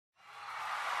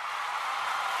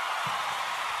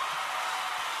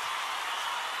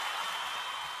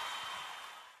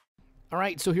All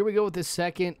right, so here we go with the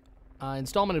second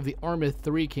installment of the ARMA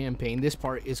 3 campaign. This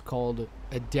part is called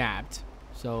Adapt.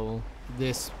 So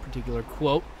this particular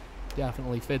quote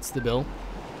definitely fits the bill.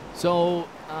 So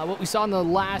what we saw in the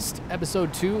last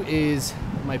episode 2 is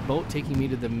my boat taking me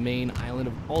to the main island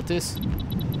of Altus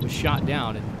was shot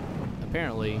down, and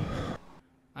apparently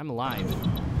I'm alive.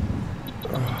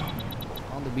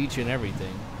 On the beach and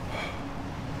everything.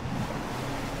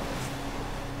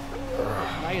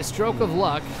 By a stroke of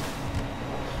luck,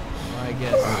 I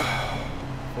guess,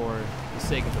 for the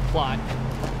sake of the plot,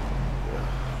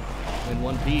 in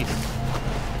one piece.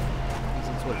 At least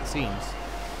that's what it seems.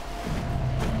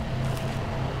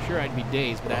 Sure, I'd be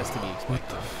dazed, but that's to be expected. What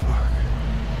the fuck?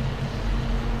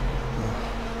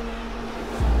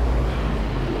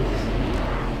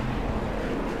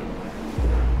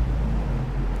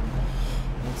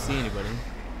 I don't see anybody.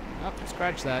 Oh,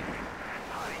 scratch that.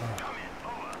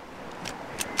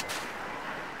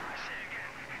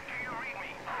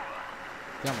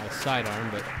 Got my sidearm,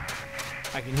 but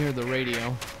I can hear the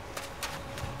radio.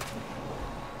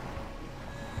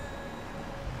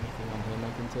 Anything on him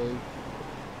I can take?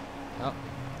 Oh,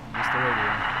 just the radio.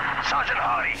 Sergeant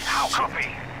Hardy, how copy?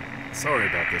 Sorry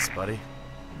about this, buddy.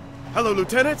 Hello,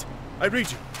 Lieutenant? I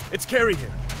read you. It's Carey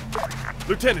here.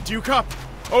 Lieutenant, do you copy?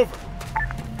 Over.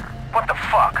 What the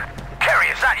fuck? Kerry,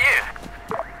 is that you?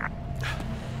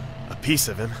 A piece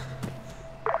of him.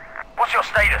 What's your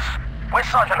status? Where's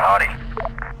Sergeant Hardy?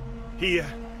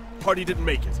 Hardy didn't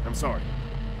make it. I'm sorry.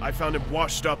 I found him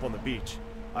washed up on the beach.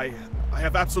 I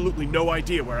have absolutely no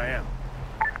idea where I am.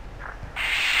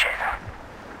 Shit.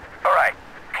 Alright,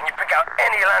 can you pick out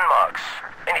any landmarks?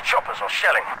 Any choppers or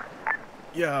shelling?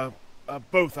 Yeah,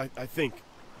 both, I think.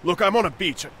 Look, I'm on a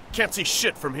beach. I can't see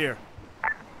shit from here.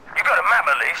 You got a map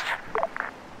at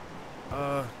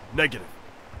least? Negative.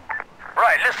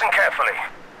 Right, listen carefully.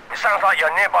 It sounds like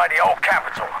you're nearby the old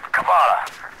capital, Kavala.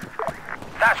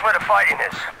 That's where the fighting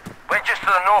is. We're just to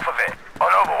the north of it, on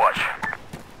Overwatch.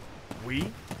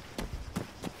 We?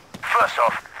 First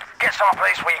off, get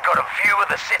someplace where you got a view of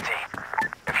the city.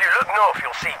 If you look north,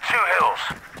 you'll see 2 hills,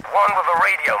 one with a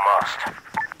radio mast.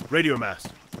 Radio mast.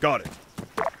 Got it.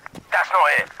 That's not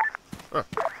it. Huh.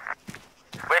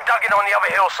 We're dug in on the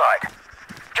other hillside.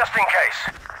 Just in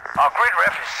case. Our grid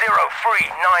ref is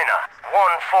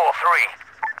 039er143.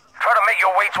 Try to make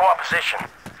your way to our position.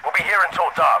 We'll be here until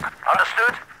dark.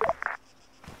 Understood?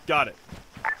 Got it.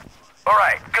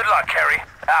 Alright, good luck, Kerry.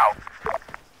 Out.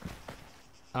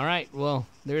 Alright, well,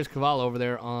 there's Kavala over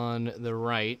there on the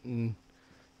right, and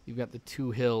you've got the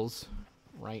 2 hills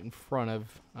right in front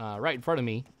of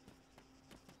me.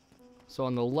 So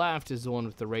on the left is the one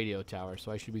with the radio tower,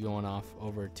 so I should be going off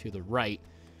over to the right.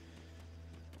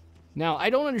 Now, I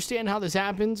don't understand how this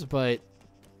happens, but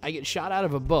I get shot out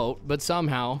of a boat, but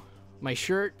somehow my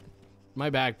shirt, my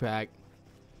backpack,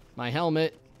 my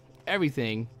helmet,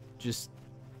 everything just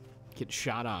gets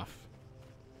shot off.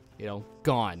 You know,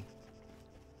 gone.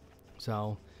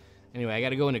 So, anyway, I got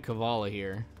to go into Kavala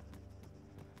here.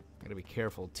 Got to be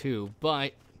careful, too,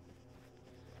 but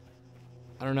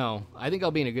I don't know. I think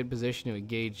I'll be in a good position to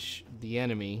engage the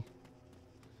enemy,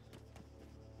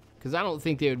 because I don't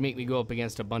think they would make me go up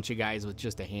against a bunch of guys with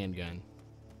just a handgun.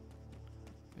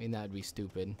 I mean, that would be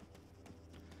stupid.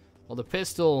 Well, the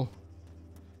pistol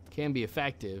can be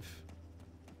effective.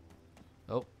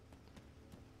 Oh.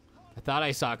 I thought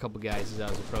I saw a couple guys as I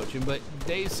was approaching, but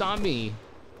they saw me.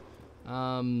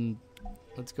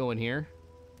 Let's go in here.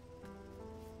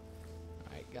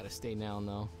 Alright, gotta stay down,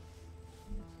 though.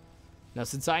 Now,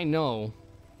 since I know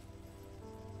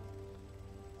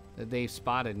that they've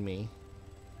spotted me,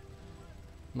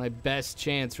 my best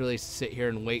chance really is to sit here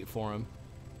and wait for them.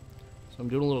 So I'm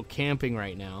doing a little camping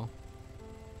right now.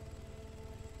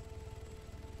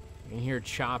 I can hear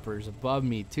choppers above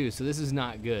me too, so this is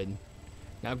not good.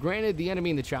 Now, granted, the enemy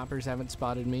and the choppers haven't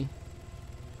spotted me.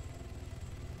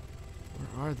 Where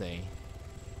are they?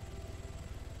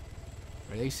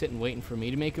 Are they sitting waiting for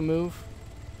me to make a move?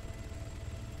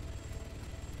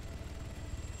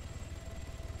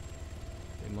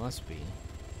 They must be.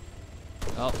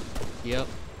 Oh, yep.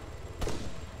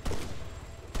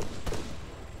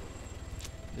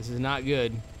 This is not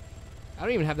good. I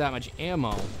don't even have that much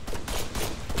ammo.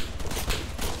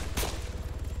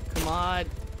 Come on.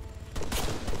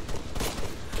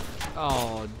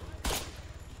 Oh.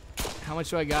 How much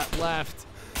do I got left?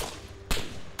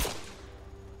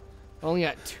 I only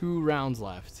got 2 rounds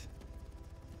left.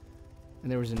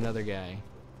 And there was another guy.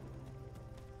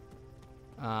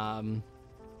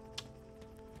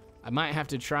 I might have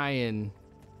to try and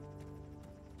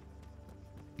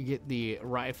get the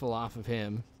rifle off of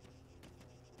him.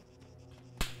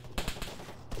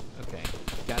 Okay,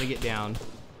 gotta get down.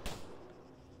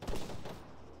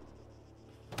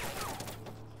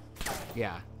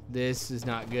 Yeah, this is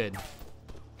not good.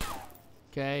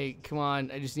 Okay, come on,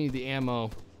 I just need the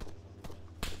ammo.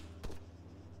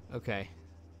 Okay,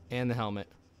 and the helmet.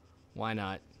 Why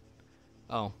not?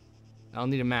 Oh, I'll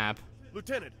need a map.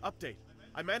 Lieutenant, update.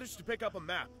 I managed to pick up a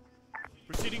map.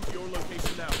 Proceeding to your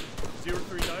location now.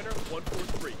 039er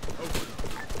 143. Over.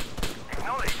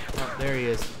 Acknowledge. Oh, there he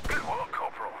is. Good work,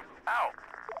 Corporal. Out.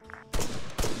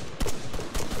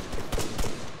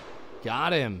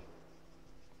 Got him.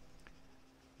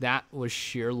 That was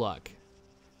sheer luck.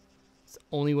 It's the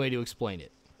only way to explain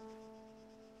it.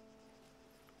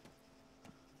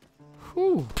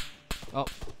 Whew. Oh.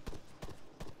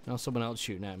 Now someone else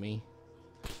shooting at me.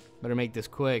 Better make this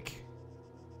quick.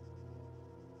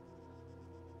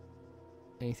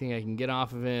 Anything I can get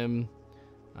off of him.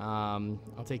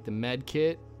 I'll take the med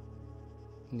kit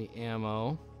and the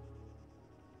ammo.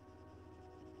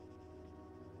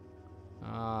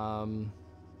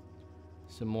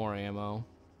 Some more ammo.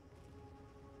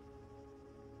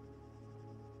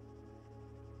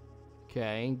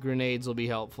 Okay, grenades will be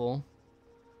helpful.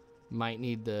 Might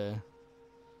need the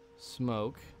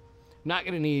smoke. Not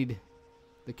gonna need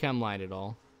the chem light at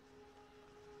all.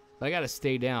 But I gotta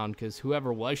stay down because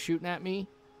whoever was shooting at me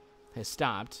has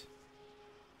stopped.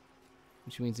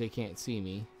 Which means they can't see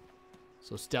me.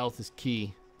 So stealth is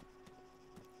key.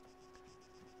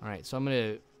 Alright, so I'm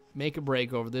gonna make a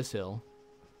break over this hill.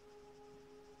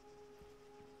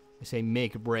 I say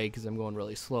make a break because I'm going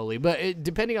really slowly. But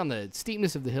depending on the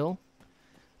steepness of the hill,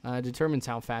 determines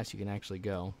how fast you can actually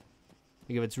go.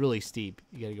 Like if it's really steep,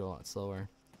 you gotta go a lot slower.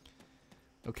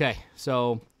 Okay,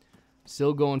 so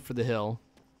still going for the hill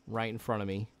right in front of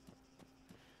me.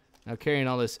 Now carrying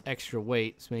all this extra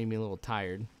weight has made me a little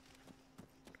tired.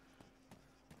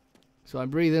 So I'm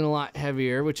breathing a lot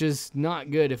heavier, which is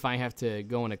not good if I have to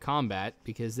go into combat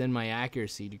because then my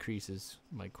accuracy decreases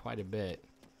like quite a bit.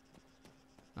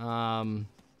 Okay, I'm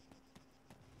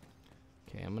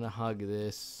gonna hug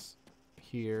this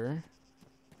here.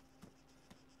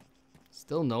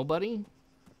 Still nobody?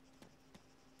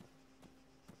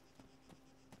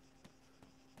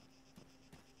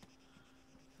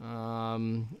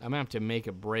 I'm gonna have to make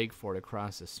a break for it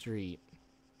across the street.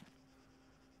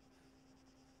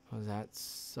 Was that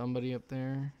somebody up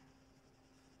there?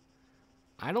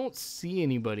 I don't see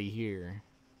anybody here.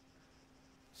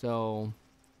 So,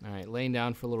 alright, laying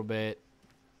down for a little bit.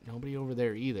 Nobody over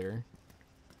there either.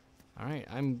 Alright,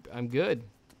 I'm good.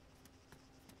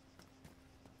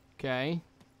 Okay.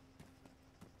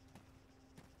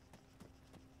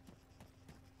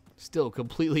 Still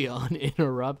completely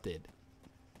uninterrupted.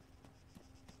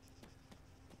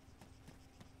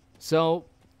 So,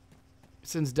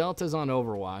 since Delta's on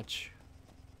Overwatch...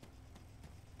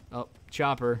 Oh,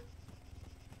 chopper.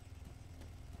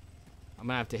 I'm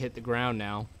gonna have to hit the ground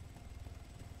now.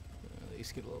 At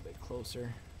least get a little bit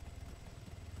closer.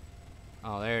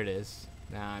 Oh, there it is.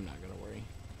 Nah, I'm not gonna worry.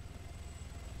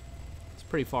 It's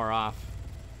pretty far off.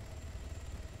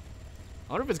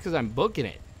 I wonder if it's because I'm booking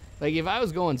it. Like, if I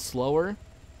was going slower...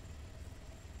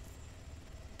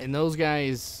 and those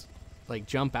guys... like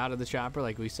jump out of the chopper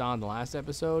like we saw in the last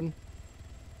episode,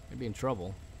 I'd be in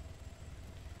trouble.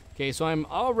 Okay, so I'm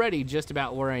already just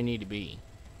about where I need to be.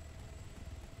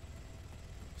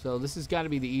 So this has got to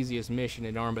be the easiest mission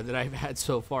in ARMA that I've had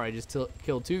so far. I just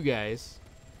killed 2 guys.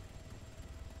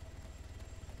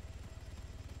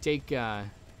 Take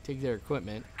their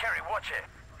equipment. Kerry, watch it.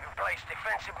 We've placed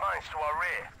defensive mines to our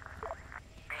rear.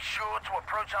 Be sure to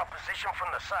approach our position from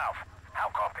the south. How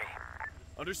copy?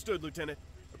 Understood, Lieutenant.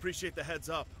 Appreciate the heads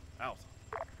up. Out.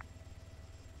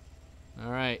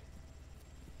 Alright.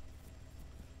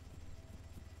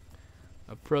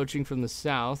 Approaching from the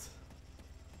south.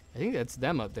 I think that's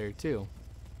them up there too.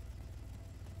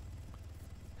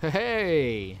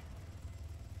 Hey!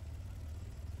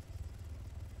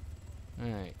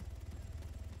 Alright.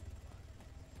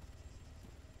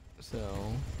 So...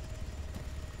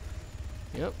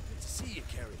 Yep. Good to see you,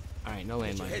 Kerry. Alright, no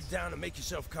landmines. Head down and make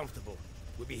yourself comfortable.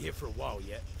 We'll be here for a while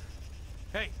yet.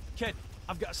 Hey, kid,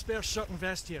 I've got a spare shirt and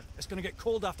vest here. It's gonna get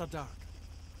cold after dark.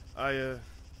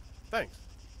 Thanks.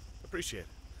 Appreciate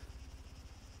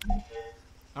it.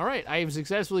 Alright, I have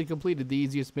successfully completed the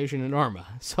easiest mission in ARMA.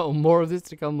 So more of this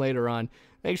to come later on.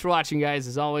 Thanks for watching, guys.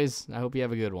 As always, I hope you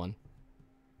have a good one.